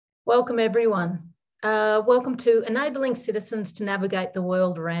Welcome, everyone. Welcome to Enabling Citizens to Navigate the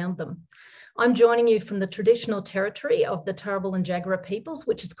World Around Them. I'm joining you from the traditional territory of the Turrbal and Jagera peoples,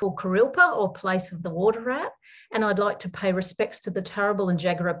 which is called Kurilpa, or Place of the Water Rat. And I'd like to pay respects to the Turrbal and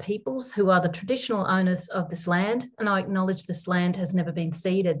Jagera peoples, who are the traditional owners of this land, and I acknowledge this land has never been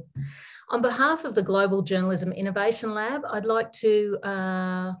ceded. On behalf of the Global Journalism Innovation Lab, I'd like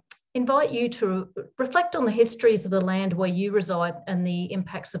to invite you to reflect on the histories of the land where you reside and the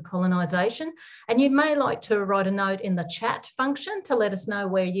impacts of colonisation. And you may like to write a note in the chat function to let us know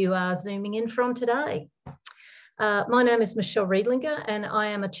where you are zooming in from today. My name is Michelle Riedlinger, and I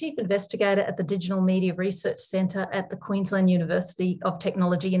am a Chief Investigator at the Digital Media Research Centre at the Queensland University of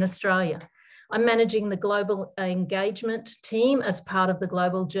Technology in Australia. I'm managing the Global Engagement team as part of the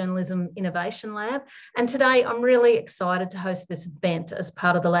Global Journalism Innovation Lab. And today I'm really excited to host this event as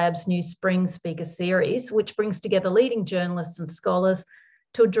part of the lab's new Spring Speaker Series, which brings together leading journalists and scholars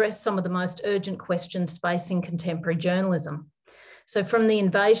to address some of the most urgent questions facing contemporary journalism. So from the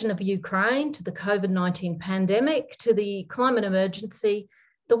invasion of Ukraine to the COVID-19 pandemic to the climate emergency,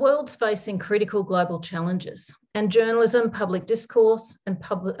 the world's facing critical global challenges, and journalism, public discourse, and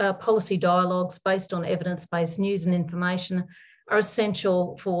policy dialogues based on evidence-based news and information are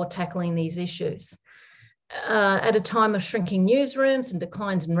essential for tackling these issues. At a time of shrinking newsrooms and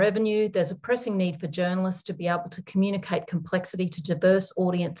declines in revenue, there's a pressing need for journalists to be able to communicate complexity to diverse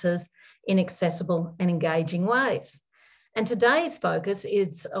audiences in accessible and engaging ways. And today's focus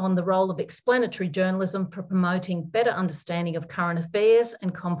is on the role of explanatory journalism for promoting better understanding of current affairs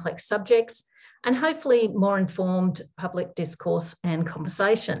and complex subjects, and hopefully more informed public discourse and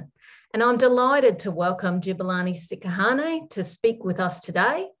conversation. And I'm delighted to welcome Jabulani Sikhakhane to speak with us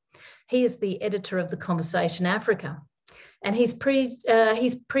today. He is the editor of The Conversation Africa. And he's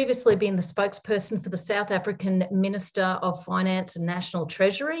previously been the spokesperson for the South African Minister of Finance and National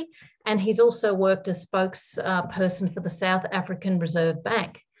Treasury, and he's also worked as spokesperson for the South African Reserve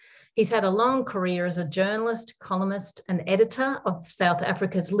Bank. He's had a long career as a journalist, columnist, and editor of South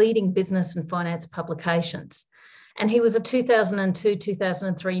Africa's leading business and finance publications. And he was a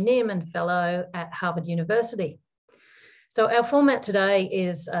 2002-2003 Nieman Fellow at Harvard University. So our format today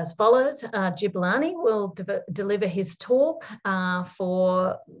is as follows. Jabulani will deliver his talk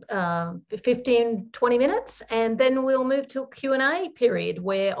for 15-20 minutes, and then we'll move to a Q&A period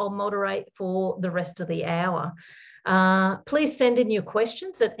where I'll moderate for the rest of the hour. Please send in your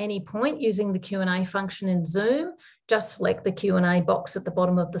questions at any point using the Q&A function in Zoom. Just select the Q&A box at the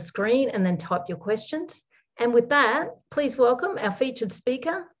bottom of the screen and then type your questions. And with that, please welcome our featured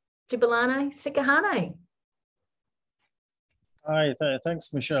speaker, Jabulani Sikhakhane. Hi,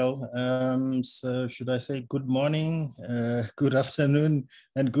 thanks, Michelle. So should I say good morning, good afternoon,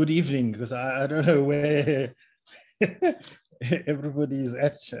 and good evening? Because I don't know where everybody is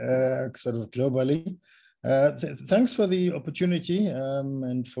at sort of globally. Thanks for the opportunity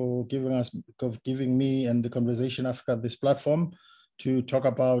and for giving me and the Conversation Africa this platform to talk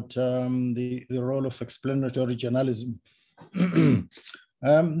about the role of explanatory journalism.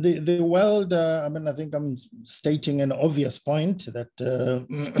 The world, I think I'm stating an obvious point that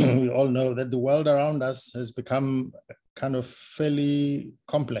we all know that the world around us has become kind of fairly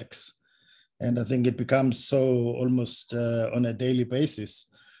complex. And I think it becomes so almost on a daily basis.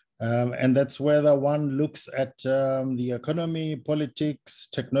 And that's whether one looks at the economy, politics,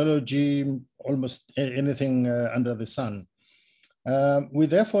 technology, almost anything under the sun. We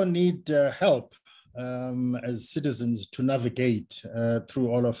therefore need help as citizens to navigate through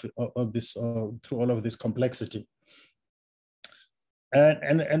all of this complexity,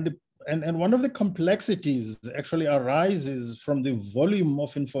 and one of the complexities actually arises from the volume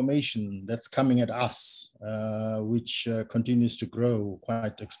of information that's coming at us, which continues to grow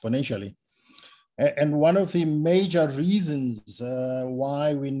quite exponentially. And one of the major reasons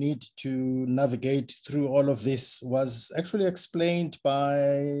why we need to navigate through all of this was actually explained by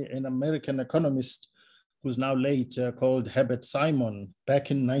an American economist who's now late called Herbert Simon back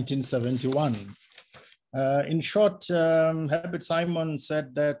in 1971. In short, Herbert Simon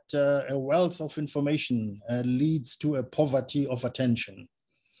said that a wealth of information leads to a poverty of attention,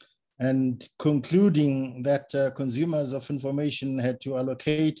 and concluding that consumers of information had to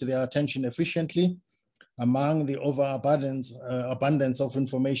allocate their attention efficiently among the abundance of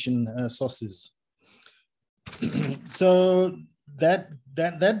information sources. So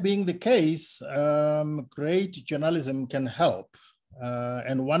that being the case, great journalism can help.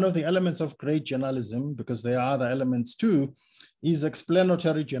 And one of the elements of great journalism, because there are other elements too, is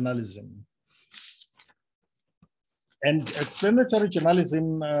explanatory journalism. And explanatory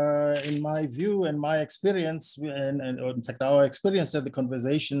journalism, in my view and my experience, and in fact, our experience at the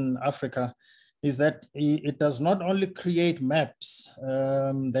Conversation Africa, is that it does not only create maps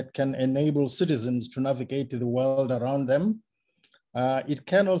that can enable citizens to navigate the world around them, it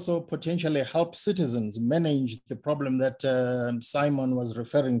can also potentially help citizens manage the problem that Simon was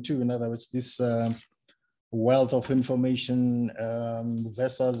referring to. In other words, this wealth of information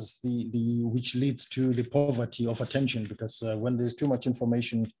versus which leads to the poverty of attention, because when there's too much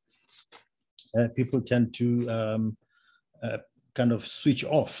information, people tend to kind of switch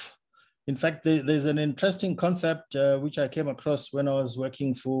off. In fact, there's an interesting concept which I came across when I was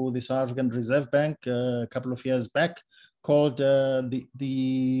working for the South African Reserve Bank a couple of years back, called the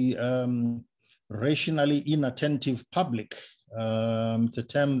rationally inattentive public. It's a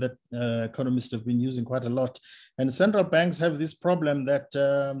term that economists have been using quite a lot. And central banks have this problem that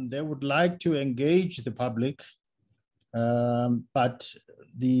they would like to engage the public, but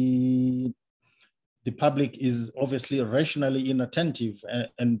the public is obviously rationally inattentive,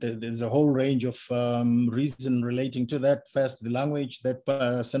 and there's a whole range of reason relating to that. First, the language that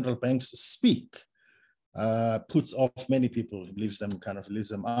central banks speak puts off many people, leaves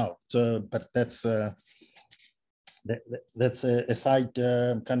them out. So, but that's a side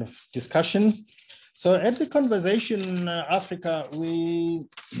kind of discussion. So at the Conversation Africa, we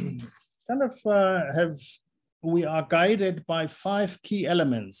kind of we are guided by 5 key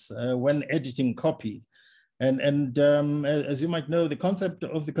elements when editing copy. And as you might know, the concept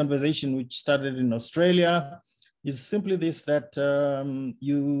of the Conversation, which started in Australia, is simply this, that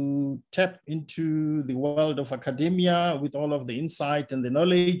you tap into the world of academia with all of the insight and the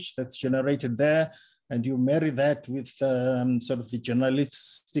knowledge that's generated there, and you marry that with sort of the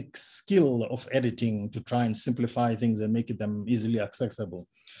journalistic skill of editing to try and simplify things and make them easily accessible.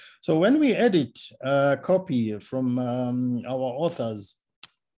 So when we edit copy from our authors,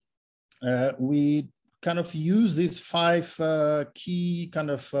 we kind of use these 5 key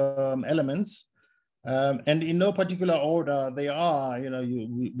kind of elements. And in no particular order they are,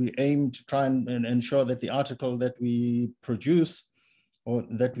 we aim to try and ensure that the article that we produce or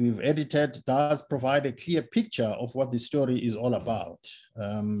that we've edited does provide a clear picture of what the story is all about,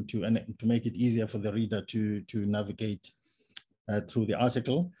 to make it easier for the reader to navigate through the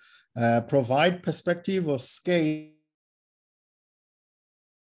article. Provide perspective or scale.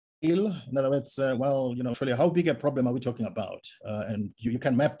 In other words, actually, how big a problem are we talking about? And you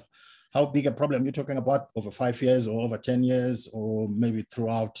can map how big a problem you're talking about over 5 years or over 10 years, or maybe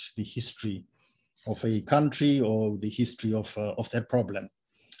throughout the history of a country or the history of that problem.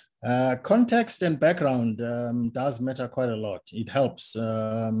 Context and background does matter quite a lot. It helps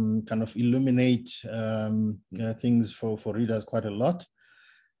kind of illuminate things for readers quite a lot.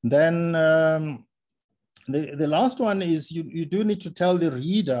 Then the last one is you do need to tell the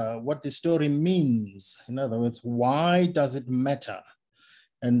reader what the story means. In other words, why does it matter?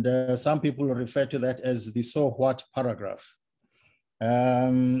 And some people refer to that as the so what paragraph.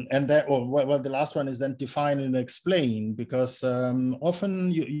 And that, well, the last one is then define and explain, because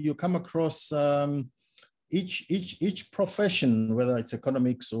often you come across each profession, whether it's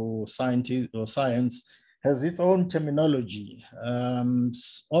economics or science, has its own terminology.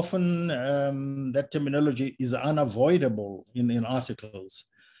 Often that terminology is unavoidable in articles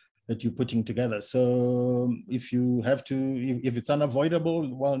that you're putting together. So if you have to, if it's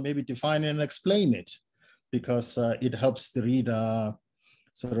unavoidable, well, maybe define and explain it, because it helps the reader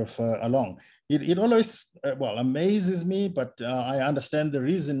sort of along. It always, amazes me, but I understand the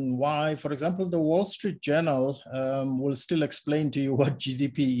reason why. For example, the Wall Street Journal will still explain to you what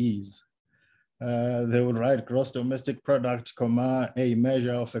GDP is. They will write gross domestic product, a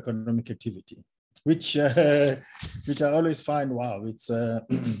measure of economic activity, which I always find, wow, it's,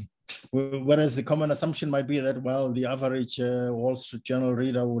 whereas the common assumption might be that, well, the average Wall Street Journal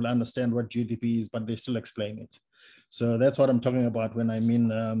reader will understand what GDP is, but they still explain it. So that's what I'm talking about when I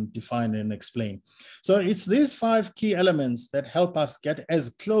mean define and explain. So it's these 5 key elements that help us get as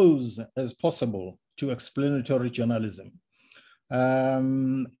close as possible to explanatory journalism.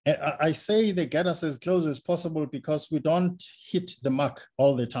 I say they get us as close as possible because we don't hit the mark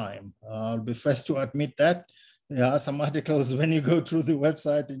all the time. I'll be first to admit that. There are some articles when you go through the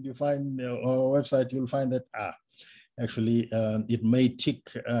website and you find our website, you'll find that, actually, it may tick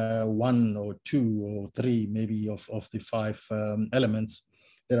 1 or 2 or 3 maybe of the 5 elements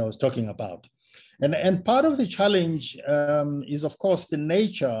that I was talking about. And part of the challenge is, of course, the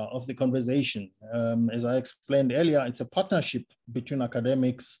nature of the conversation. As I explained earlier, it's a partnership between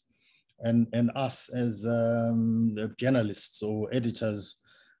academics and us as journalists or editors.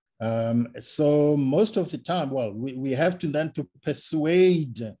 So most of the time, well, we have to then to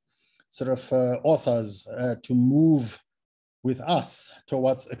persuade sort of authors to move with us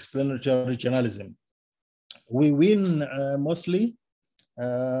towards explanatory journalism. We win mostly,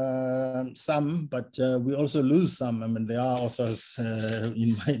 some, but we also lose some. I mean, there are authors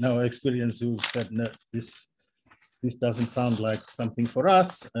in our experience who said, no, this doesn't sound like something for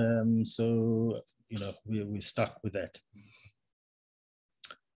us. So, you know, we stuck with that.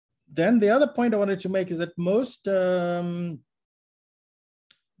 Then the other point I wanted to make is that most, the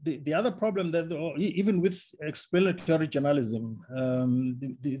other problem that, even with explanatory journalism,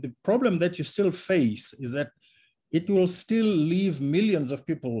 the problem that you still face is that it will still leave millions of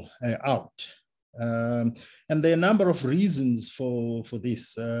people out. And there are a number of reasons for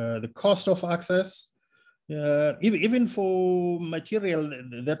this. The cost of access, even for material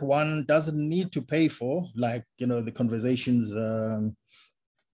that one doesn't need to pay for, like, you know, the conversations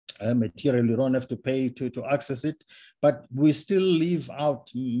material, you don't have to pay to access it, but we still leave out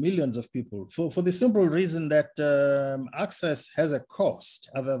millions of people for the simple reason that access has a cost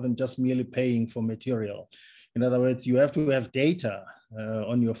other than just merely paying for material. In other words, you have to have data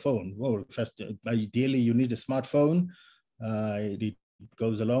on your phone. Well, first, ideally, you need a smartphone. It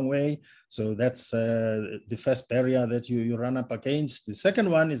goes a long way. So that's the first barrier that you run up against. The second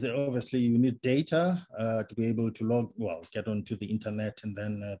one is that obviously you need data to be able to get onto the internet and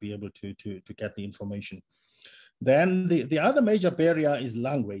then be able to get the information. Then the other major barrier is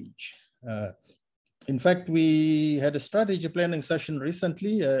language. In fact, we had a strategy planning session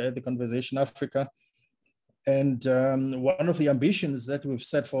recently at the Conversation Africa. And one of the ambitions that we've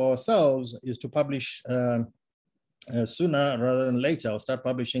set for ourselves is to publish sooner rather than later. I'll start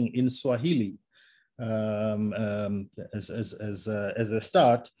publishing in Swahili as a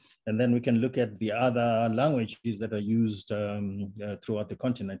start, and then we can look at the other languages that are used throughout the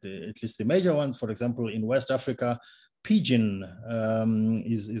continent, at least the major ones. For example, in West Africa, Pidgin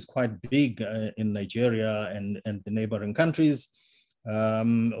is quite big in Nigeria and the neighboring countries.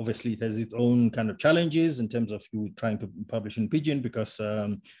 Obviously, it has its own kind of challenges in terms of you trying to publish in Pidgin, because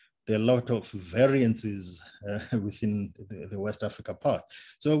there are a lot of variances within the West Africa part.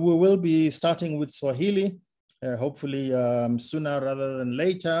 So we will be starting with Swahili, hopefully sooner rather than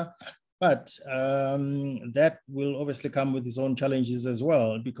later. But that will obviously come with its own challenges as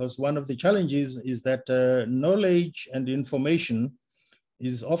well, because one of the challenges is that knowledge and information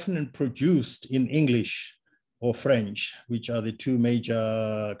is often produced in English or French, which are the two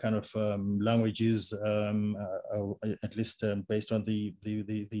major kind of languages, at least based on the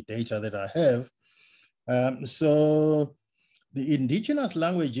data that I have. So the indigenous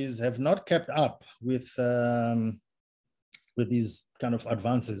languages have not kept up with these kind of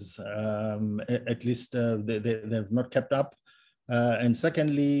advances. At least they have not kept up. And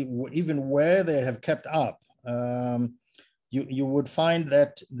secondly, even where they have kept up, you would find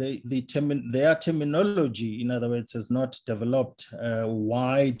that their terminology, in other words, has not developed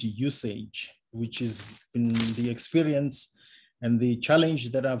wide usage, which has been the experience and the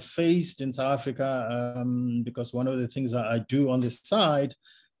challenge that I've faced in South Africa, because one of the things that I do on this side,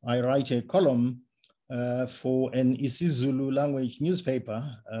 I write a column for an isiZulu language newspaper,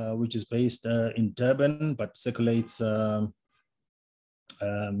 which is based in Durban, but circulates throughout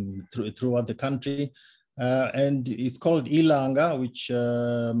the country. And it's called Ilanga, which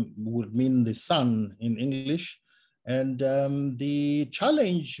would mean the sun in English. And the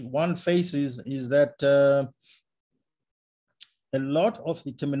challenge one faces is that a lot of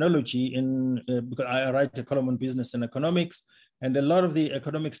the terminology because I write a column on business and economics, and a lot of the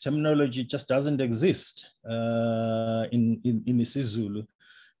economics terminology just doesn't exist in isiZulu.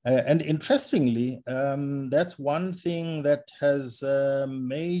 And interestingly, that's one thing that has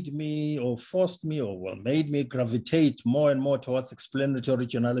made me or forced me or made me gravitate more and more towards explanatory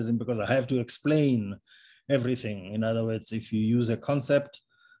journalism, because I have to explain everything. In other words, if you use a concept,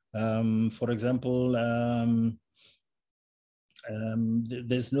 for example,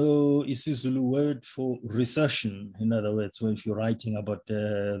 there's no isiZulu word for recession. In other words, if you're writing about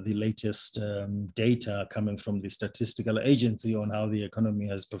the latest data coming from the statistical agency on how the economy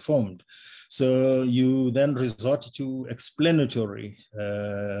has performed. So you then resort to explanatory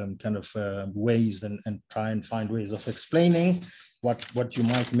kind of ways and try and find ways of explaining what you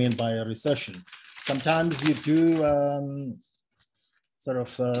might mean by a recession. Sometimes you do sort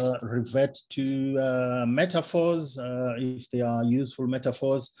of revert to metaphors if they are useful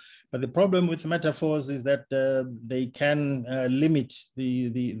metaphors. But the problem with metaphors is that they can limit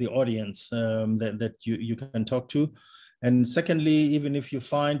the audience that you can talk to. And secondly, even if you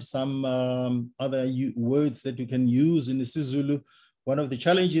find some other words that you can use in isiZulu, one of the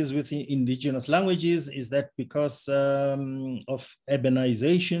challenges with the indigenous languages is that because of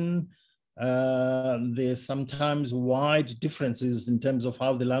urbanization, there's sometimes wide differences in terms of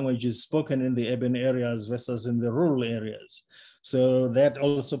how the language is spoken in the urban areas versus in the rural areas. So that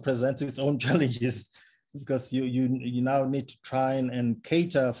also presents its own challenges, because you now need to try and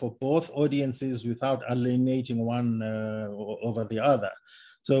cater for both audiences without alienating one over the other.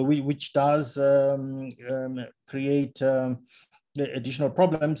 So which does create additional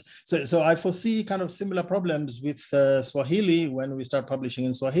problems. So I foresee kind of similar problems with Swahili when we start publishing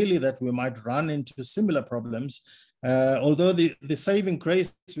in Swahili, that we might run into similar problems. Although the saving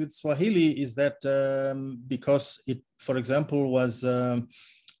grace with Swahili is that because it, for example, was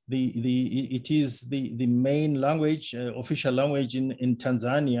it is the main language, official language in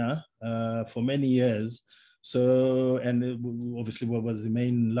Tanzania for many years. So, and obviously what was the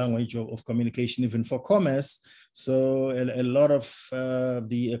main language of communication even for commerce. So a lot of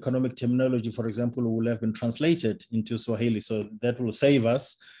the economic terminology, for example, will have been translated into Swahili. So that will save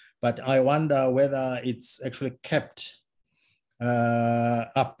us. But I wonder whether it's actually kept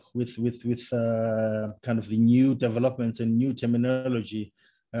up with kind of the new developments and new terminology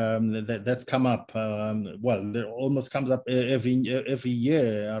that's come up. Well, it almost comes up every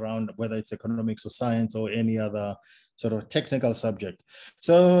year around, whether it's economics or science or any other sort of technical subject.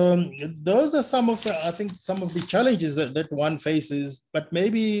 So those are some of the, I think, some of the challenges that one faces. But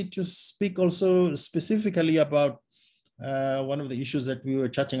maybe to speak also specifically about one of the issues that we were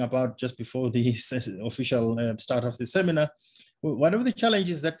chatting about just before the official start of the seminar. One of the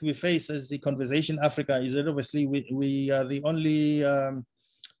challenges that we face as the Conversation Africa is that obviously we are the only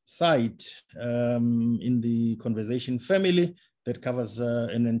site in the Conversation family that covers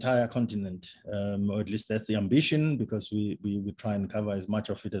an entire continent, or at least that's the ambition, because we try and cover as much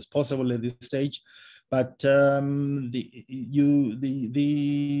of it as possible at this stage. But the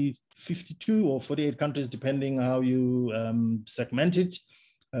 52 or 48 countries, depending how you segment it,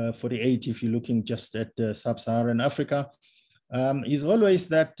 48 if you're looking just at sub-Saharan Africa, is always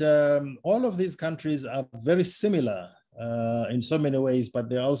that all of these countries are very similar in so many ways, but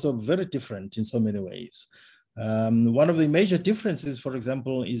they're also very different in so many ways. One of the major differences, for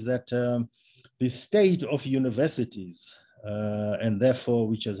example, is that the state of universities, and therefore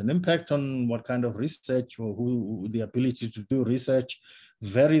which has an impact on what kind of research or who the ability to do research,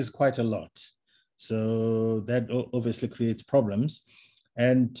 varies quite a lot. So that obviously creates problems.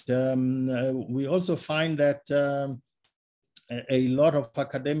 And we also find that a lot of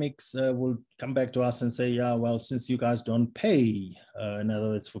academics will come back to us and say, yeah, well, since you guys don't pay, in other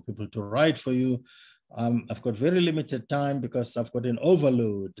words, for people to write for you, I've got very limited time because I've got an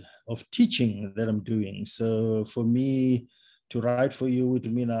overload of teaching that I'm doing. So for me to write for you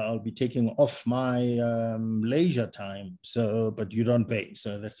would mean I'll be taking off my leisure time. So, but you don't pay,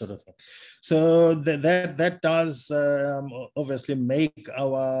 so that sort of thing. So that does obviously make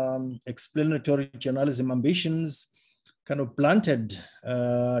our explanatory journalism ambitions kind of blunted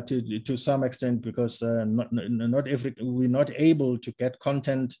to some extent, because we're not able to get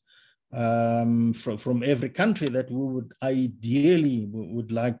content from every country that we would ideally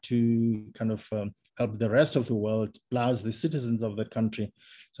would like to kind of help the rest of the world, plus the citizens of that country,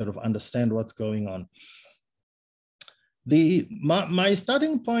 sort of understand what's going on. My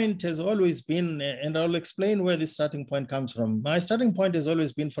starting point has always been, and I'll explain where the starting point comes from. My starting point has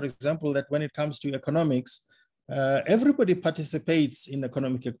always been, for example, that when it comes to economics, everybody participates in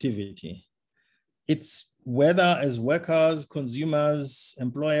economic activity. It's whether as workers, consumers,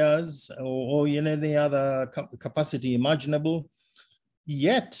 employers, or in any other capacity imaginable.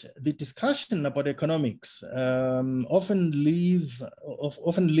 Yet the discussion about economics often leaves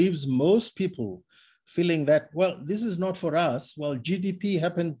most people feeling that, well, this is not for us. Well, GDP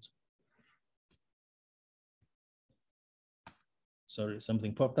happened. Sorry,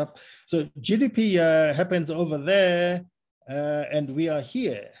 something popped up. So GDP happens over there, and we are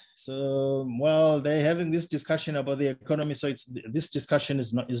here. So, well, they're having this discussion about the economy. So this discussion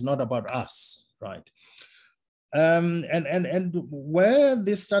is not about us, right? And where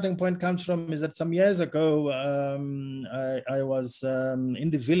this starting point comes from is that some years ago, I was in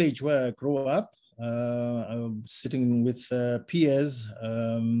the village where I grew up, sitting with peers,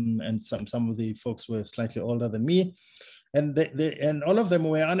 and some of the folks were slightly older than me. And and all of them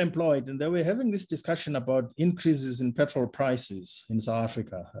were unemployed, and they were having this discussion about increases in petrol prices in South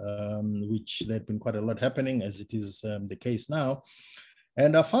Africa, which there'd been quite a lot happening, as it is the case now.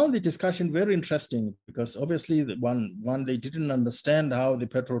 And I found the discussion very interesting, because obviously one they didn't understand how the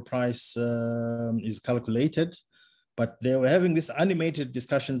petrol price is calculated, but they were having these animated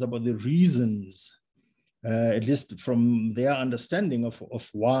discussions about the reasons at least from their understanding of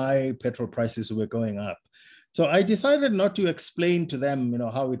why petrol prices were going up. So I decided not to explain to them,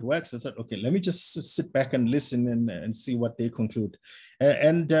 how it works. I thought, okay, let me just sit back and listen and see what they conclude.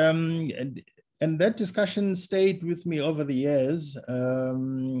 And that discussion stayed with me over the years,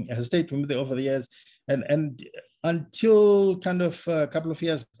 has stayed with me over the years. And until kind of a couple of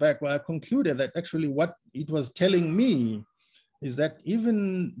years back, where I concluded that actually what it was telling me is that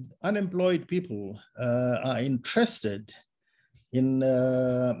even unemployed people are interested in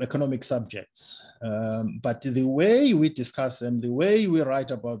economic subjects. But the way we discuss them, the way we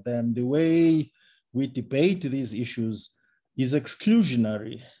write about them, the way we debate these issues is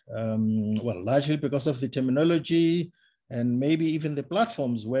exclusionary. Well, largely because of the terminology and maybe even the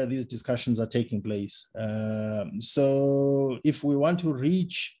platforms where these discussions are taking place. So if we want to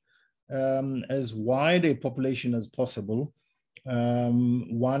reach as wide a population as possible,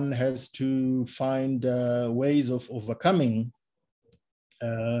 one has to find ways of overcoming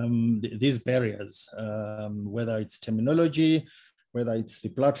these barriers, whether it's terminology, whether it's the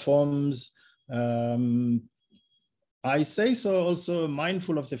platforms. I say so also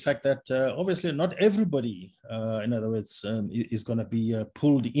mindful of the fact that obviously not everybody, in other words, is going to be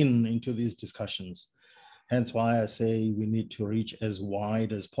pulled into these discussions. Hence why I say we need to reach as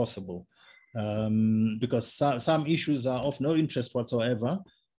wide as possible, because some issues are of no interest whatsoever.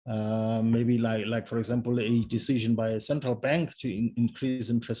 Maybe like for example, a decision by a central bank to increase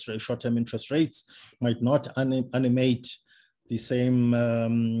interest rate, short-term interest rates might not animate the same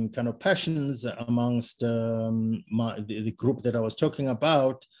kind of passions amongst the group that I was talking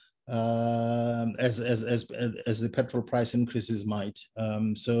about, as the petrol price increases might.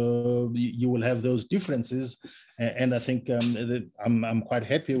 So you will have those differences, and I think I'm quite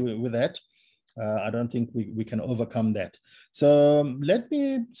happy with that. I don't think we can overcome that. So let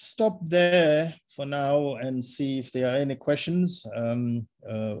me stop there for now and see if there are any questions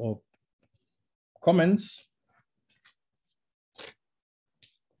or comments.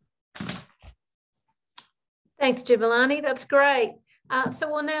 Thanks, Jabulani. That's great.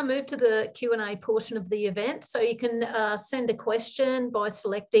 So we'll now move to the Q&A portion of the event. So you can send a question by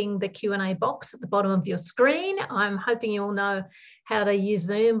selecting the Q&A box at the bottom of your screen. I'm hoping you all know how to use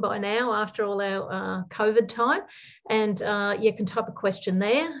Zoom by now after all our COVID time. And you can type a question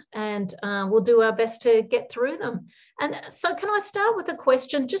there and we'll do our best to get through them. And so can I start with a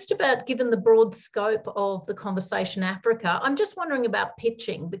question just about, given the broad scope of the Conversation Africa, I'm just wondering about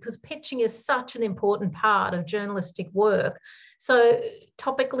pitching, because pitching is such an important part of journalistic work. So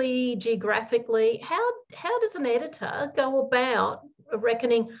topically, geographically, how does an editor go about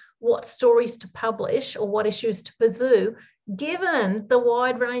reckoning what stories to publish or what issues to pursue, given the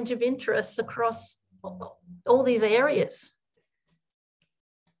wide range of interests across all these areas?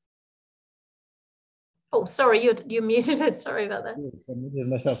 Oh, sorry, you muted it. Sorry about that. Yes, I muted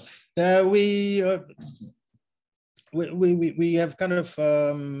myself. We have kind of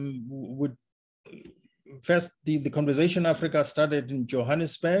first, the Conversation Africa started in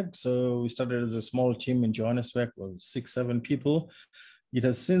Johannesburg. So we started as a small team in Johannesburg, well, 6-7 people. It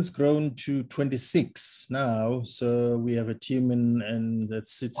has since grown to 26 now. So we have a team that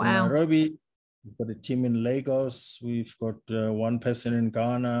sits in Nairobi. We've got a team in Lagos. We've got one person in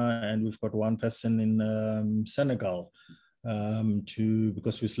Ghana, and we've got one person in Senegal.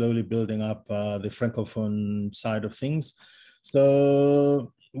 Because we're slowly building up the Francophone side of things.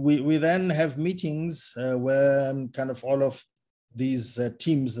 So we then have meetings where kind of all of these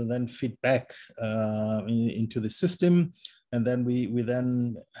teams then feed back into the system, and then we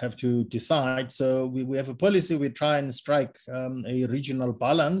then have to decide. So we have a policy. We try and strike a regional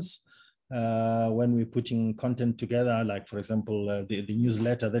balance when we're putting content together, like for example the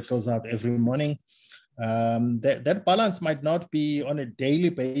newsletter that goes out every morning. That balance might not be on a daily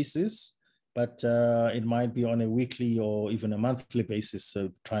basis, but it might be on a weekly or even a monthly basis.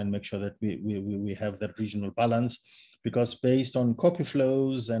 So try and make sure that we have that regional balance, because based on copy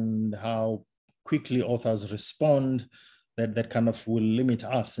flows and how quickly authors respond, that kind of will limit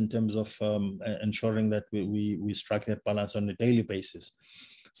us in terms of ensuring that we strike that balance on a daily basis.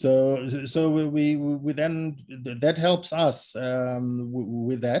 So we then, that helps us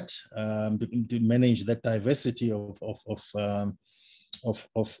with that, to manage that diversity of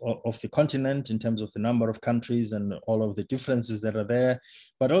the continent in terms of the number of countries and all of the differences that are there.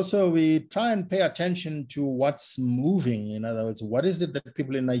 But also we try and pay attention to what's moving. In other words, what is it that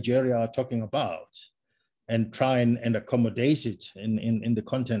people in Nigeria are talking about, and try and accommodate it in the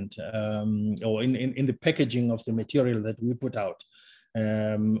content or in the packaging of the material that we put out.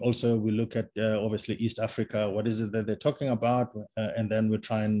 Also, we look at obviously East Africa, what is it that they're talking about, and then we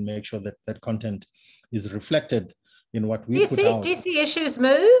try and make sure that that content is reflected in what we put out. Do you see issues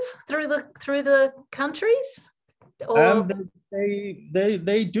move through the countries? Or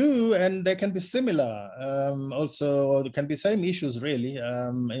they do, and they can be similar. Also, or there can be same issues really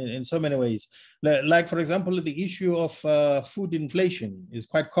in so many ways. Like for example, the issue of food inflation is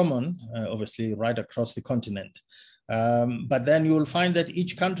quite common, obviously, right across the continent. But then you will find that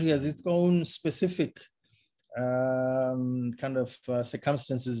each country has its own specific kind of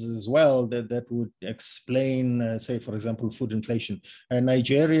circumstances as well that would explain, say, for example, food inflation.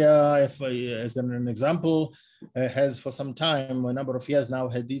 Nigeria, as an example, has for some time, a number of years now,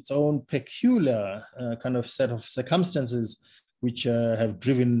 had its own peculiar kind of set of circumstances which have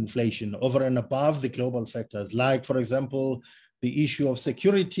driven inflation over and above the global factors. Like, for example, the issue of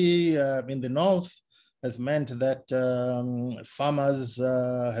security in the north has meant that farmers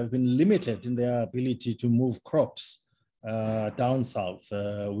have been limited in their ability to move crops down south,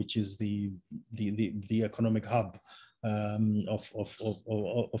 which is the economic hub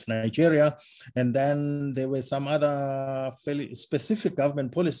of Nigeria. And then there were some other fairly specific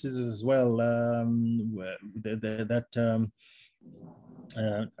government policies as well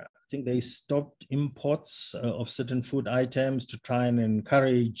I think they stopped imports of certain food items to try and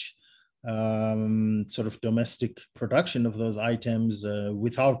encourage sort of domestic production of those items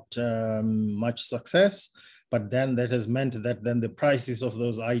without much success. But then that has meant that then the prices of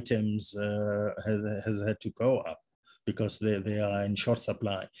those items has had to go up because they are in short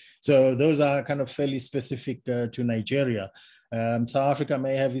supply. So those are kind of fairly specific to Nigeria. South Africa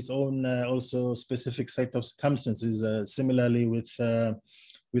may have its own also specific set of circumstances. Similarly with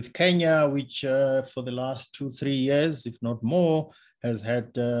Kenya, which for the last 2-3 years, if not more, has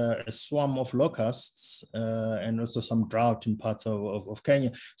had a swarm of locusts and also some drought in parts of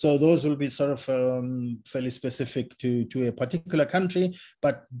Kenya. So those will be sort of fairly specific to a particular country,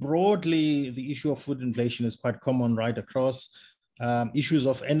 but broadly the issue of food inflation is quite common right across. Issues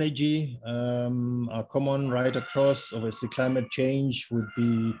of energy are common right across. Obviously climate change would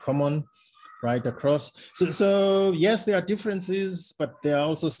be common right across. So yes, there are differences, but there are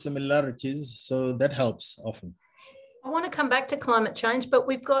also similarities. So that helps often. I want to come back to climate change, but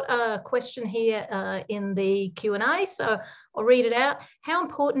we've got a question here in the Q&A, so I'll read it out. How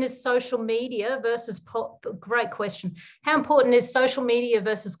important is social media versus, great question, how important is social media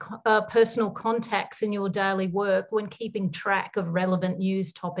versus personal contacts in your daily work when keeping track of relevant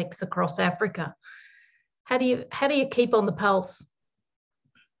news topics across Africa? How do you keep on the pulse?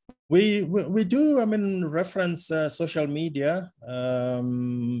 We do, I mean, reference social media.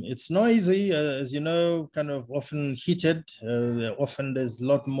 It's noisy, as you know, kind of often heated. Often there's a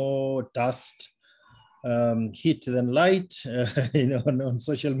lot more dust, heat than light, you know, on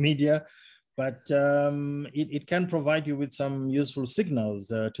social media. But it can provide you with some useful signals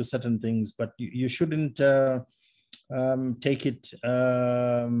to certain things, but you shouldn't take it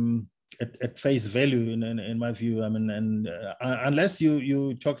at face value, in my view. I mean, and unless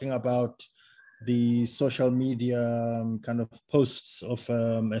you're talking about the social media kind of posts of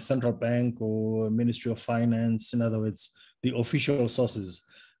a central bank or Ministry of Finance, in other words, the official sources.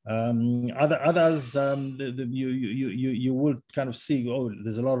 Others, you would kind of see, oh,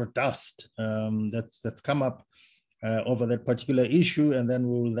 there's a lot of dust that's come up over that particular issue, and then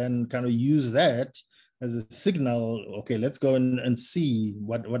we'll then kind of use that as a signal. Okay, let's go and see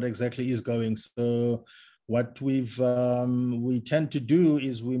what exactly is going. So what we tend to do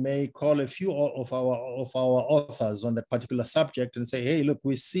is we may call a few of our authors on that particular subject and say, hey, look,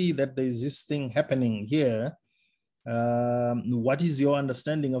 we see that there's this thing happening here. What is your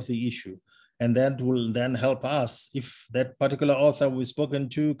understanding of the issue? And that will then help us. If that particular author we've spoken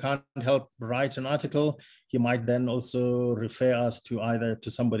to can't help write an article, he might then also refer us to either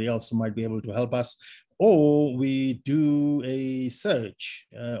to somebody else who might be able to help us, or we do a search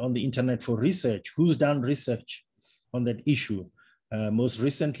on the internet for research. Who's done research on that issue most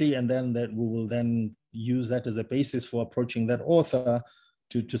recently? And then that we will then use that as a basis for approaching that author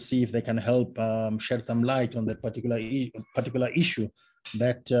to see if they can help shed some light on that particular issue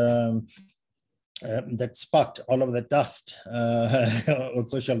that that sparked all of the dust on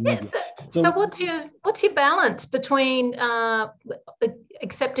social media. So what's your balance between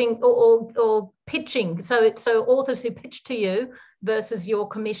accepting or pitching? So authors who pitch to you versus your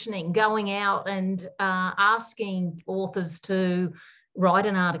commissioning, going out and asking authors to write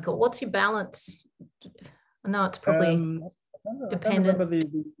an article. What's your balance? I know it's probably dependent. I don't remember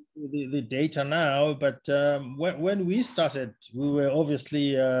the data now, but when we started, we were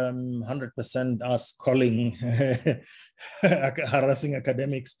obviously 100% us calling, harassing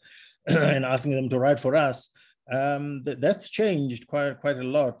academics and asking them to write for us. That's changed quite a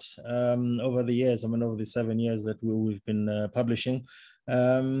lot over the years. I mean, over the 7 years that we've been publishing.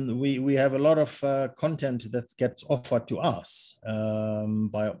 We have a lot of content that gets offered to us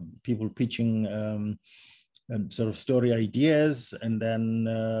by people pitching sort of story ideas, and then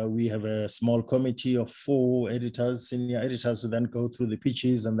we have a small committee of 4 editors, senior editors, who then go through the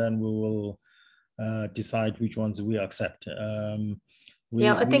pitches, and then we will decide which ones we accept.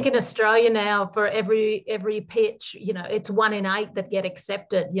 I think in Australia now, for every pitch, you know, it's 1 in 8 that get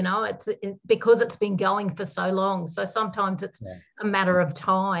accepted. You know, because it's been going for so long. So sometimes it's a matter of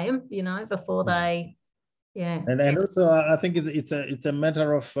time, you know, before they. Yeah. And also, I think it's a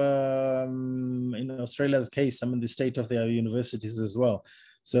matter of in Australia's case, I mean, the state of their universities as well.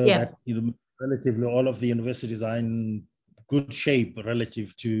 So that, you know, relatively all of the universities are in good shape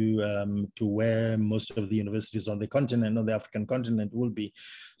relative to where most of the universities on the continent, on the African continent, will be.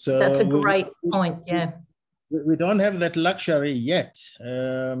 So that's a great point. Yeah. We don't have that luxury yet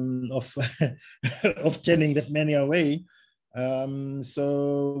of of turning that many away.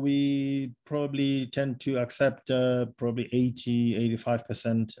 So we probably tend to accept probably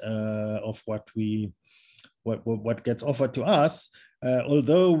 85% of what gets offered to us,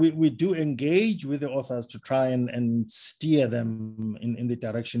 although we do engage with the authors to try and steer them in the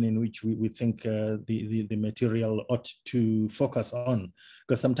direction in which we think the material ought to focus on,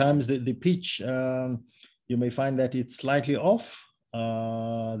 because sometimes the pitch, you may find that it's slightly off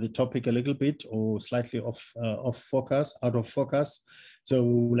the topic a little bit, or slightly off focus, out of focus. So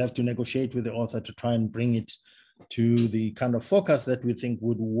we'll have to negotiate with the author to try and bring it to the kind of focus that we think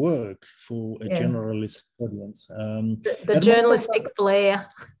would work for a generalist audience. The journalistic flair.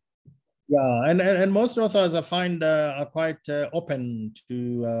 Yeah, and most authors I find are quite open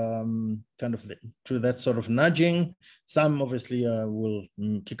to kind of to that sort of nudging. Some obviously will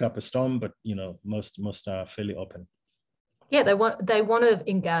kick up a storm, but you know, most are fairly open. Yeah, they want to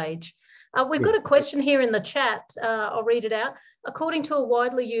engage. We've got a question here in the chat. I'll read it out. According to a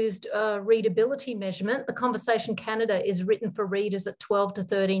widely used readability measurement, the Conversation Canada is written for readers at 12 to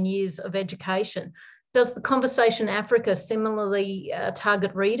 13 years of education. Does the Conversation Africa similarly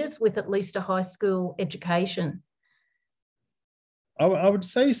target readers with at least a high school education? I would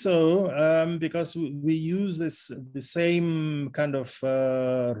say so, because we use the same kind of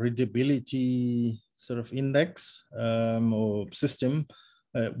readability sort of index or system,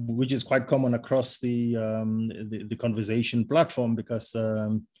 which is quite common across the conversation platform, because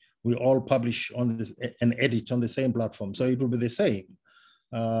we all publish on this and edit on the same platform. So it will be the same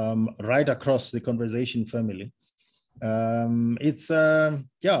right across the conversation family. It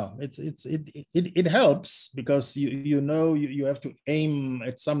helps, because you know you have to aim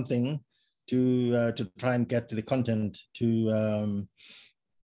at something to try and get to the content to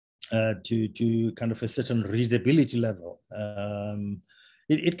kind of a certain readability level.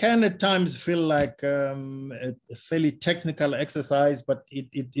 It can at times feel like a fairly technical exercise, but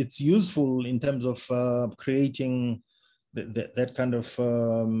it's useful in terms of creating that kind of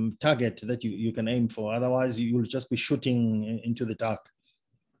target that you can aim for. Otherwise, you will just be shooting into the dark.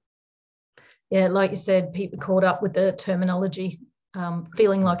 Yeah, like you said, people caught up with the terminology,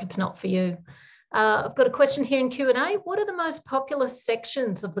 feeling like it's not for you. I've got a question here in Q&A. What are the most popular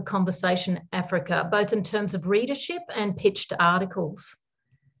sections of the Conversation Africa, both in terms of readership and pitched articles?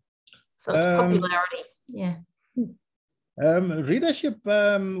 So it's popularity, yeah. Readership,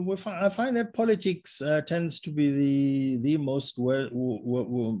 I find that politics tends to be the most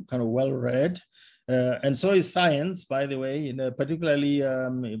kind of well-read, and so is science, by the way, particularly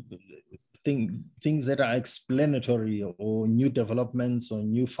things that are explanatory, or new developments or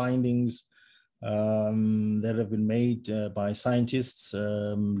new findings that have been made by scientists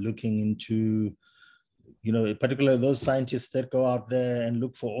looking into, you know, particularly those scientists that go out there and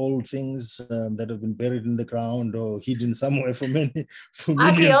look for old things that have been buried in the ground or hidden somewhere for millions.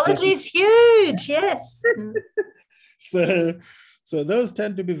 Archaeology is huge, yes. So those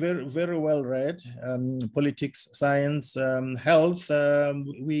tend to be very, very well read. Politics, science, health.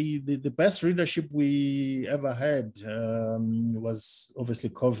 The best readership we ever had was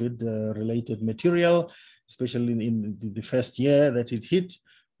obviously COVID-related material, especially in the first year that it hit.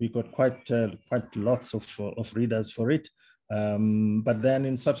 We got quite lots of readers for it. But then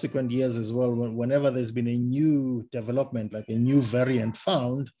in subsequent years as well, whenever there's been a new development, like a new variant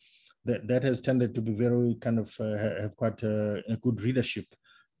found, that has tended to be very kind of have quite a good readership,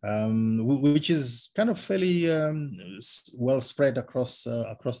 which is kind of fairly well spread across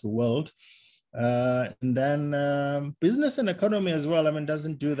the world. And then business and economy as well, I mean,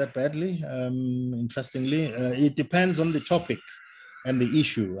 doesn't do that badly. Interestingly, it depends on the topic and the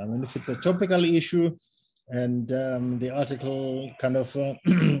issue. I mean, if it's a topical issue, and the article kind of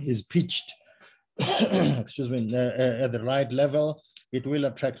is pitched, excuse me, at the right level, it will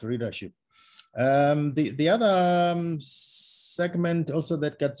attract readership. The other segment also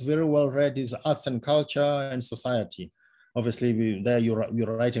that gets very well read is arts and culture and society. Obviously, there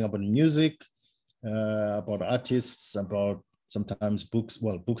you're writing about music, about artists, about sometimes books,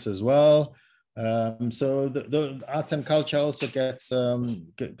 well, books as well. So the arts and culture also gets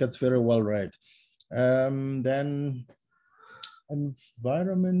very well read. Then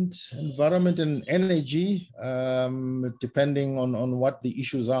environment and energy, depending on what the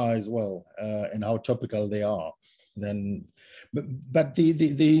issues are as well, and how topical they are. Then, but the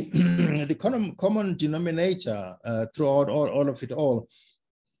the common denominator throughout all of it all,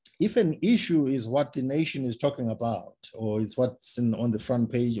 if an issue is what the nation is talking about, or is what's on the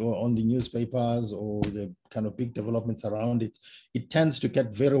front page or on the newspapers, or the kind of big developments around it, it tends to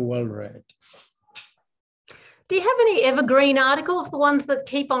get very well read. Do you have any evergreen articles, the ones that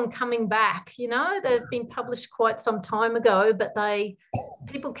keep on coming back? You know, they've been published quite some time ago, but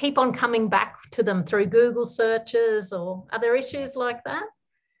people keep on coming back to them through Google searches, or are there issues like that?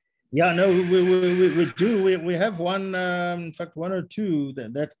 Yeah, no, we do. We have one, in fact, one or two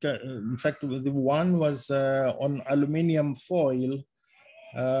that in fact, the one was on aluminium foil.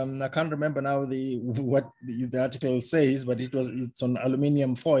 I can't remember now what the article says, but it's on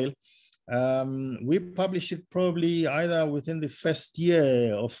aluminium foil. We published it probably either within the first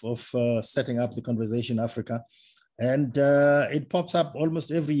year of setting up the Conversation Africa, and it pops up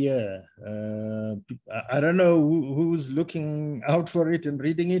almost every year. I don't know who's looking out for it and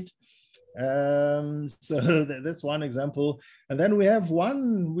reading it. So that's one example. And then we have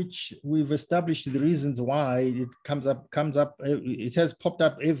one which we've established the reasons why it comes up. It has popped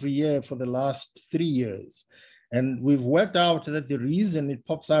up every year for the last 3 years. And we've worked out that the reason it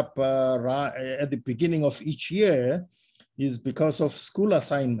pops up at the beginning of each year is because of school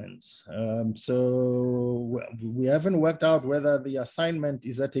assignments. So we haven't worked out whether the assignment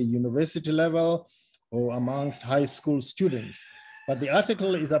is at a university level or amongst high school students. But the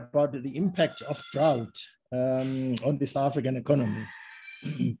article is about the impact of drought on the South African economy.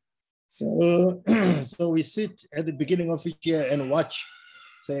 So we sit at the beginning of each year and watch,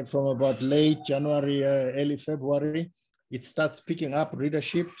 say from about late January, early February, it starts picking up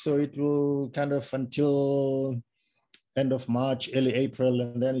readership. So it will kind of until end of March, early April,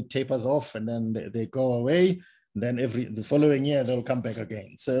 and then it tapers off, and then they go away. And then the following year, they'll come back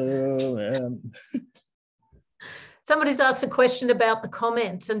again. So somebody's asked a question about the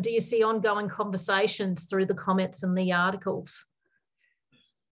comments, and do you see ongoing conversations through the comments and the articles?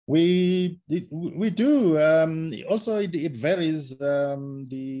 We do. Also, it varies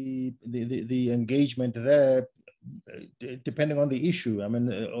the engagement there, depending on the issue. I mean,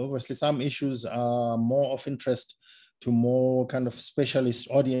 obviously, some issues are more of interest to more kind of specialist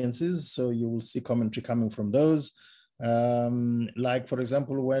audiences, so you will see commentary coming from those. Like, for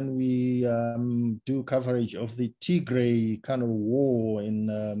example, when we do coverage of the Tigray kind of war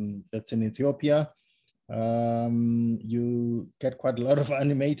that's in Ethiopia. You get quite a lot of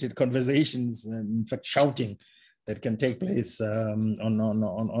animated conversations, and in fact shouting, that can take place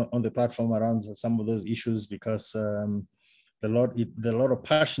on the platform around some of those issues, because there are a lot of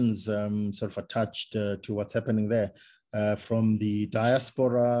passions sort of attached to what's happening there, from the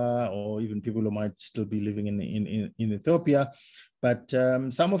diaspora or even people who might still be living in Ethiopia. But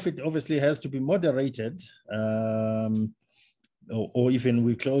some of it obviously has to be moderated. Or even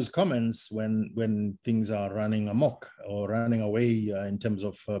we close comments when things are running amok or running away in terms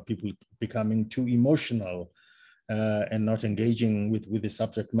of people becoming too emotional and not engaging with the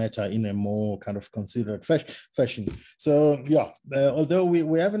subject matter in a more kind of considerate fashion. So yeah, although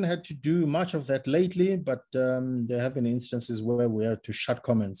we haven't had to do much of that lately, but there have been instances where we had to shut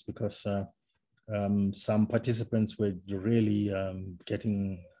comments because some participants were really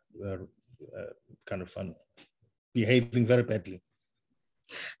getting kind of behaving very badly.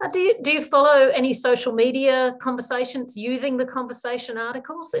 Do you follow any social media conversations using the conversation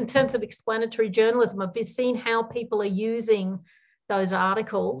articles in terms of explanatory journalism? Have you seen how people are using those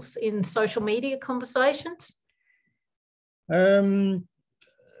articles in social media conversations?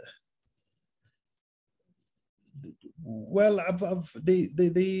 Well,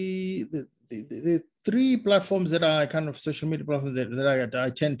 the three platforms that are kind of social media platforms that I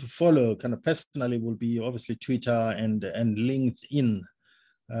tend to follow kind of personally will be obviously Twitter and LinkedIn.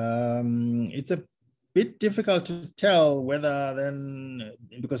 It's a bit difficult to tell whether then,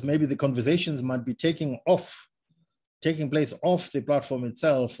 because maybe the conversations might be taking place off the platform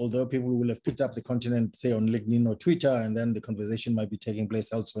itself, although people will have picked up the content, say on LinkedIn or Twitter, and then the conversation might be taking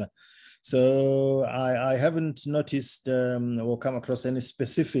place elsewhere. So I haven't noticed or come across any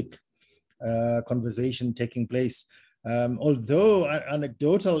specific conversation taking place. Although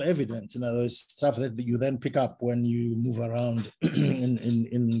anecdotal evidence, in other words, stuff that you then pick up when you move around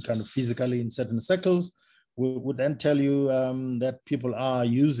in kind of physically in certain circles, would then tell you that people are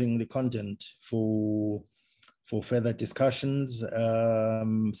using the content for further discussions.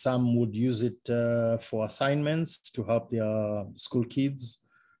 Some would use it for assignments to help their school kids.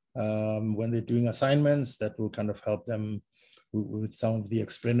 When they're doing assignments, that will kind of help them with some of the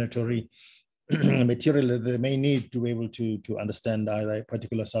explanatory material that they may need to be able to understand either a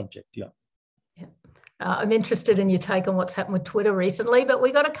particular subject. Yeah. I'm interested in your take on what's happened with Twitter recently, but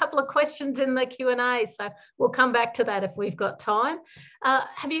we got a couple of questions in the Q&A, so we'll come back to that if we've got time.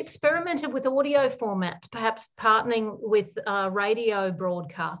 Have you experimented with audio formats, perhaps partnering with radio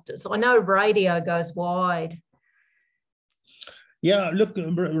broadcasters? I know radio goes wide. Yeah, look,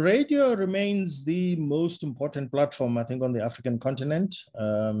 radio remains the most important platform, I think, on the African continent,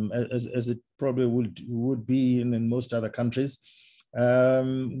 as it probably would be in most other countries.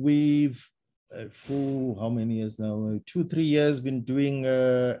 We've, for how many years now? 2-3 years, been doing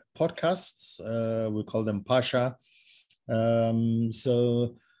podcasts. We call them Pasha.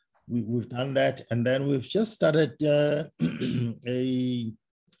 So we've done that, and then we've just started a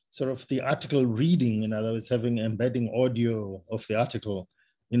sort of the article reading, in other words, embedding audio of the article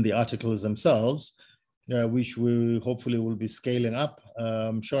in the articles themselves, which we hopefully will be scaling up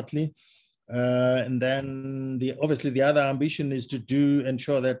shortly. And then obviously the other ambition is to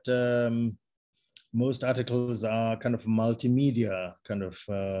ensure that most articles are kind of multimedia, kind of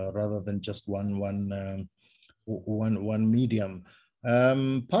rather than just one medium.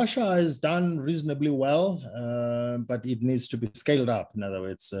 Pasha is done reasonably well, but it needs to be scaled up, in other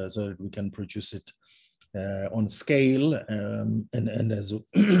words, so that we can produce it on scale and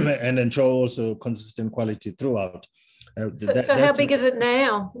ensure also consistent quality throughout. So how big is it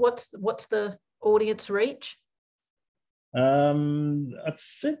now? What's the audience reach? I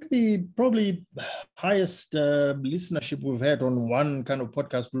think the probably highest listenership we've had on one kind of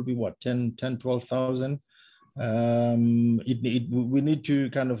podcast will be what, 12,000. We need to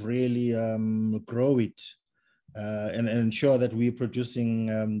kind of really grow it and ensure that we're producing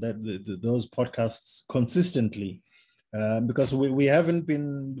those podcasts consistently, because we haven't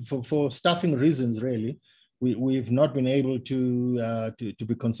been, for staffing reasons really, we've not been able to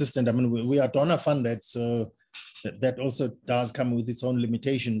be consistent. I mean, we are donor funded, so that also does come with its own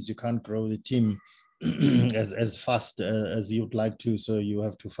limitations. You can't grow the team as fast as you'd like to, so you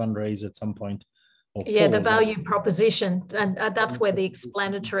have to fundraise at some point. Yeah, the value proposition, and that's where the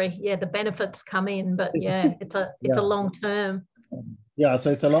explanatory, the benefits come in. But yeah, it's a long term. Yeah,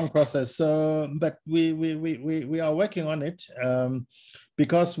 so it's a long process. So, but we are working on it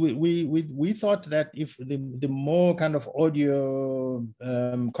because we thought that if the more kind of audio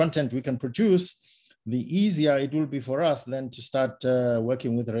content we can produce, the easier it will be for us then to start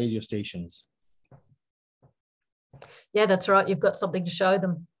working with radio stations. Yeah, that's right. You've got something to show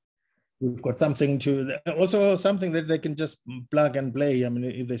them. We've got something that they can just plug and play, I mean,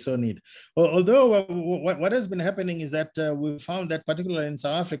 if they so need. Although what has been happening is that we found that particularly in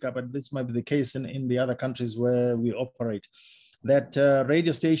South Africa, but this might be the case in the other countries where we operate, that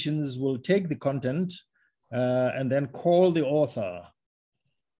radio stations will take the content and then call the author,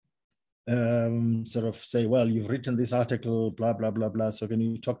 sort of say, well, you've written this article, blah, blah, blah, blah, so can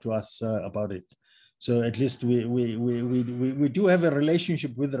you talk to us about it? So at least we do have a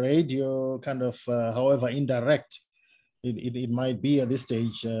relationship with radio, kind of, however indirect it might be at this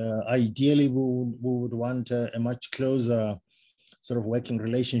stage. Ideally, we would want a much closer sort of working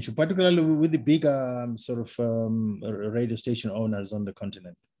relationship, particularly with the bigger sort of radio station owners on the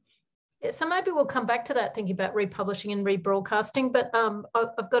continent. Yeah, so maybe we'll come back to that, thinking about republishing and rebroadcasting. But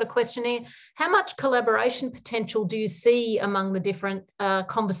I've got a question here. How much collaboration potential do you see among the different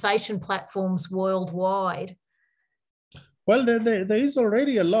conversation platforms worldwide? Well, there is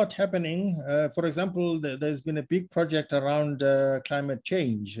already a lot happening. For example, there's been a big project around climate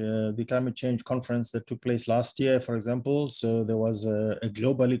change, the climate change conference that took place last year, for example. So there was a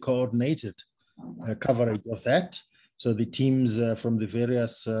globally coordinated coverage of that. So the teams from the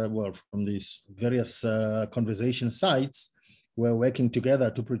various, from these various conversation sites were working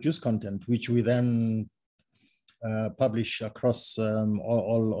together to produce content, which we then publish across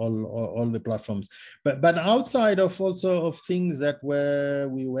all the platforms. But outside of also of things that we're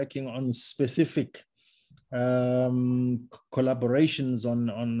working on specific collaborations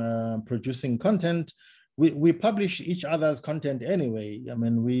on producing content, we publish each other's content anyway. I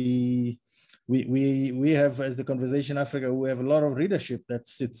mean, we we have, as the Conversation Africa, we have a lot of readership that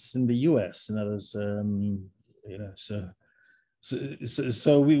sits in the US. In others,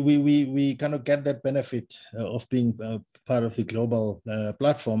 so we kind of get that benefit of being part of the global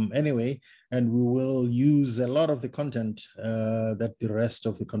platform anyway, and we will use a lot of the content that the rest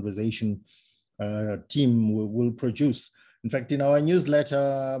of the Conversation team will produce. In fact, in our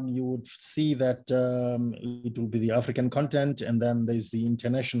newsletter, you would see that it will be the African content, and then there's the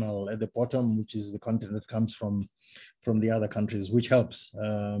international at the bottom, which is the content that comes from the other countries, which helps.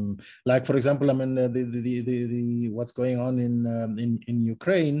 Like, for example, I mean, the what's going on in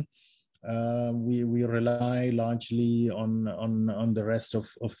Ukraine, we rely largely on the rest of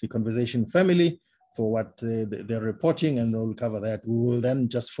the Conversation family for what they're reporting, and we'll cover that. We will then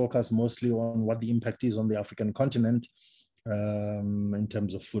just focus mostly on what the impact is on the African continent, in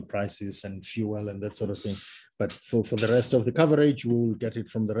terms of food prices and fuel and that sort of thing. But for the rest of the coverage, we'll get it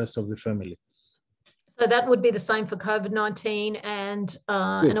from the rest of the family. So that would be the same for COVID-19 and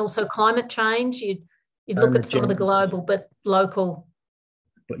also climate change. You'd look at some of the global, but local.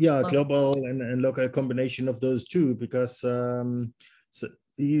 But yeah, global and local, combination of those two, because in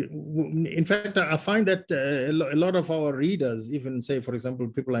fact, I find that a lot of our readers, even say, for example,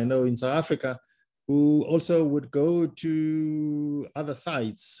 people I know in South Africa, who also would go to other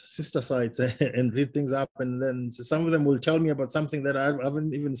sites, sister sites, and read things up. And then some of them will tell me about something that I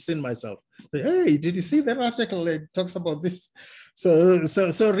haven't even seen myself. Hey, did you see that article? It talks about this.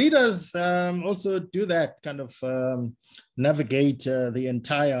 So readers also do that, kind of navigate the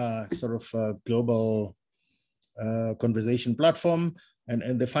entire sort of global conversation platform,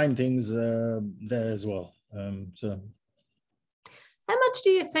 and they find things there as well. How much do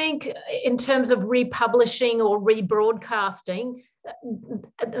you think, in terms of republishing or rebroadcasting,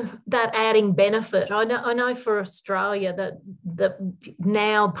 that adding benefit? I know for Australia that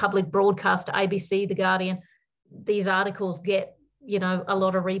now public broadcast, ABC, The Guardian, these articles get, a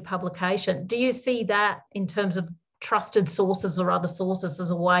lot of republication. Do you see that in terms of trusted sources or other sources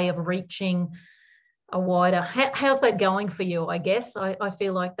as a way of reaching a wider? How's that going for you? I guess I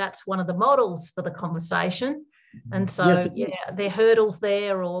feel like that's one of the models for the conversation. And so, yes, there are hurdles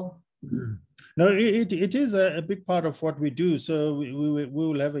there, or? No, it is a big part of what we do. So we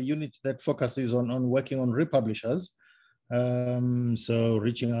will have a unit that focuses on working on republishers. So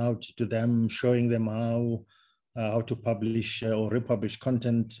reaching out to them, showing them how to publish or republish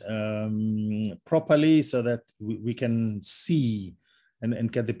content properly, so that we can see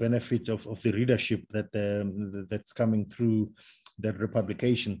and get the benefit of the readership that's coming through that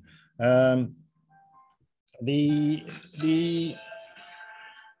republication.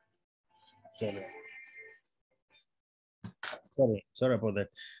 Sorry about that.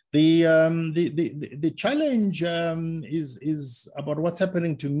 The challenge is about what's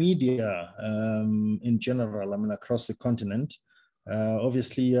happening to media in general. I mean, across the continent.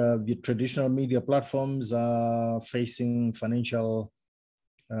 Obviously, the traditional media platforms are facing financial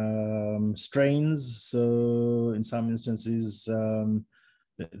strains. So, in some instances,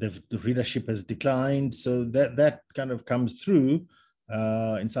 the readership has declined, so that kind of comes through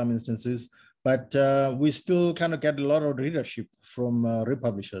in some instances, but we still kind of get a lot of readership from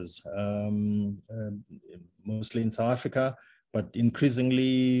republishers, mostly in South Africa, but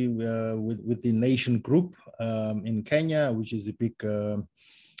increasingly with the Nation Group in Kenya, which is the big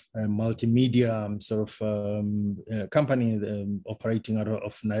multimedia sort of company operating out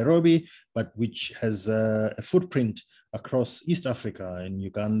of Nairobi, but which has a footprint across East Africa, in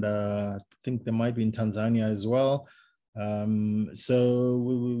Uganda. I think there might be in Tanzania as well. So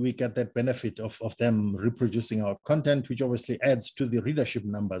we get that benefit of them reproducing our content, which obviously adds to the readership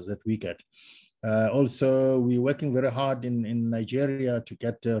numbers that we get. Also, we're working very hard in Nigeria to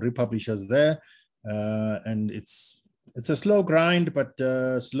get republishers there, and it's a slow grind, but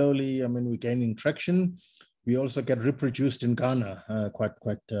slowly, I mean, we're gaining traction. We also get reproduced in Ghana quite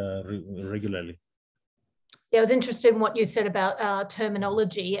regularly. Yeah, I was interested in what you said about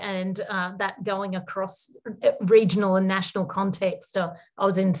terminology and that going across regional and national context. I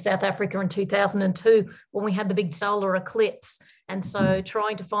was in South Africa in 2002 when we had the big solar eclipse. And so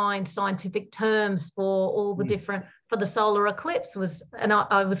trying to find scientific terms for all the different, for the solar eclipse was, and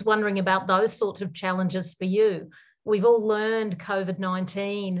I was wondering about those sorts of challenges for you. We've all learned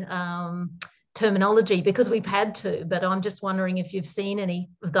COVID-19 terminology because we've had to, but I'm just wondering if you've seen any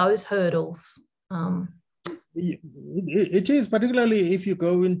of those hurdles. It is, particularly if you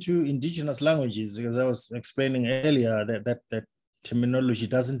go into indigenous languages, because I was explaining earlier that terminology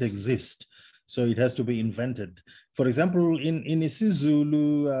doesn't exist, so it has to be invented. For example, in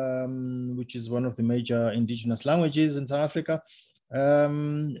isiZulu, which is one of the major indigenous languages in South Africa,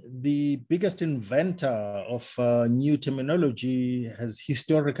 The biggest inventor of new terminology has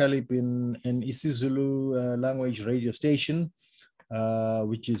historically been an isiZulu language radio station,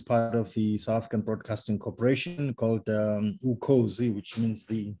 which is part of the South African Broadcasting Corporation, called Ukhozi, which means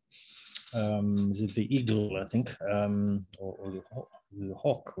the is it the eagle, I think, or the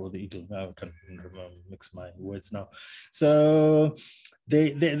hawk or the eagle. I can't remember, mix my words now. So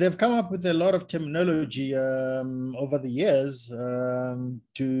they've come up with a lot of terminology over the years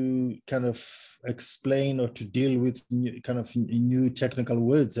to kind of explain or to deal with new technical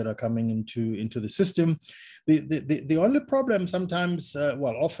words that are coming into the system. The only problem sometimes,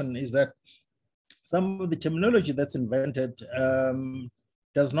 often, is that some of the terminology that's invented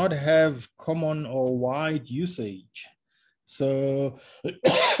does not have common or wide usage. So,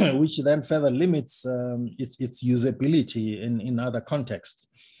 which then further limits its usability in other contexts.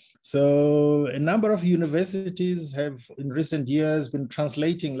 So a number of universities have in recent years been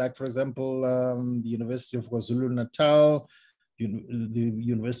translating, like for example, the University of KwaZulu-Natal, the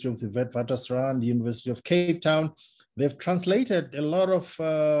University of the Witwatersrand, the University of Cape Town. They've translated a lot of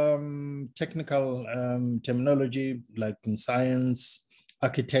technical terminology, like in science,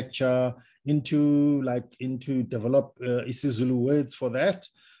 architecture, into develop isiZulu words for that.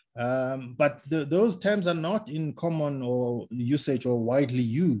 But those terms are not in common or usage or widely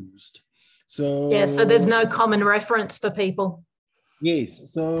used. So yeah, so there's no common reference for people.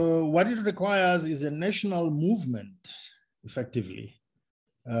 Yes, so what it requires is a national movement, effectively,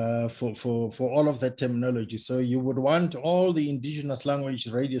 for all of that terminology. So you would want all the indigenous language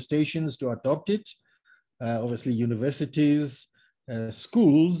radio stations to adopt it, obviously universities,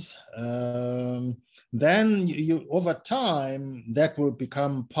 schools, then over time, that will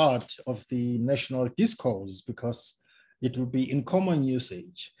become part of the national discourse because it will be in common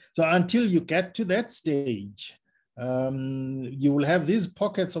usage. So until you get to that stage, you will have these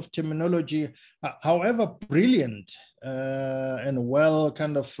pockets of terminology, however brilliant and well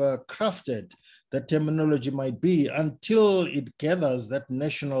crafted that terminology might be, until it gathers that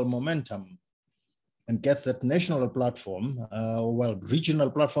national momentum and gets that national platform,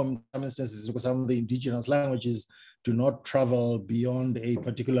 regional platform in some instances, because some of the indigenous languages do not travel beyond a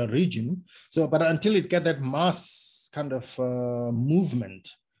particular region. So, but until it gets that mass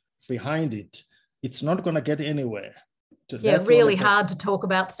movement behind it, it's not going to get anywhere. Yeah, really hard to talk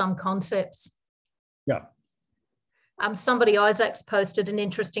about some concepts. Yeah. Somebody, Isaac's posted an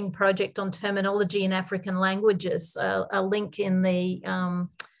interesting project on terminology in African languages, a link in the,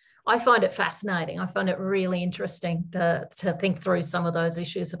 I find it fascinating. I find it really interesting to think through some of those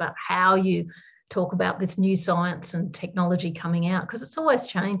issues about how you talk about this new science and technology coming out, because it's always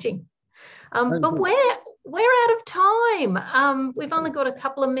changing. But we're out of time. We've only got a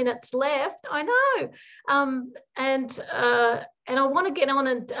couple of minutes left, I know. And I want to get on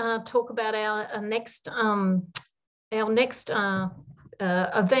and talk about our next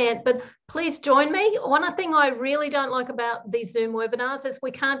event, but please join me. One thing I really don't like about these Zoom webinars is we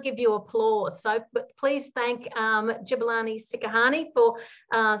can't give you applause. So but please thank Jabulani Sikhakhane for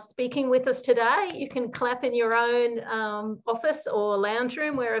speaking with us today. You can clap in your own office or lounge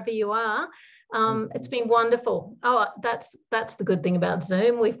room, wherever you are. It's been wonderful. Oh, that's the good thing about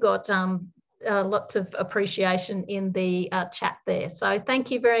Zoom. We've got lots of appreciation in the chat there. So thank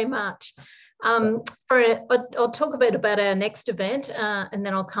you very much. I'll talk a bit about our next event and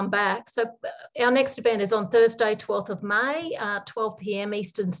then I'll come back. So our next event is on Thursday, 12th of May, 12 p.m.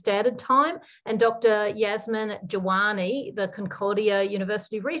 Eastern Standard Time. And Dr. Yasmin Jawani, the Concordia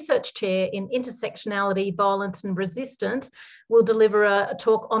University Research Chair in Intersectionality, Violence and Resistance, will deliver a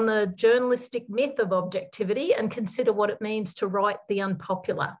talk on the journalistic myth of objectivity and consider what it means to write the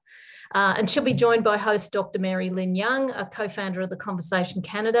unpopular. And she'll be joined by host Dr. Mary Lynn Young, a co-founder of the Conversation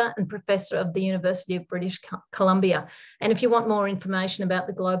Canada and professor of the University of British Columbia. And if you want more information about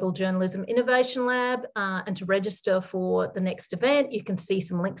the Global Journalism Innovation Lab and to register for the next event, you can see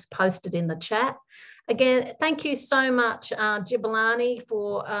some links posted in the chat. Again, thank you so much, Jabulani,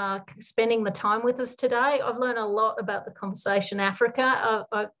 for spending the time with us today. I've learned a lot about the Conversation Africa.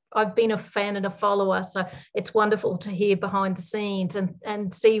 I've been a fan and a follower, so it's wonderful to hear behind the scenes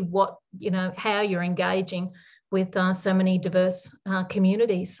and see what, how you're engaging with so many diverse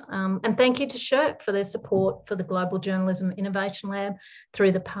communities. And thank you to SHIRT for their support for the Global Journalism Innovation Lab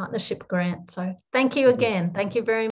through the partnership grant. So thank you again. Thank you very much.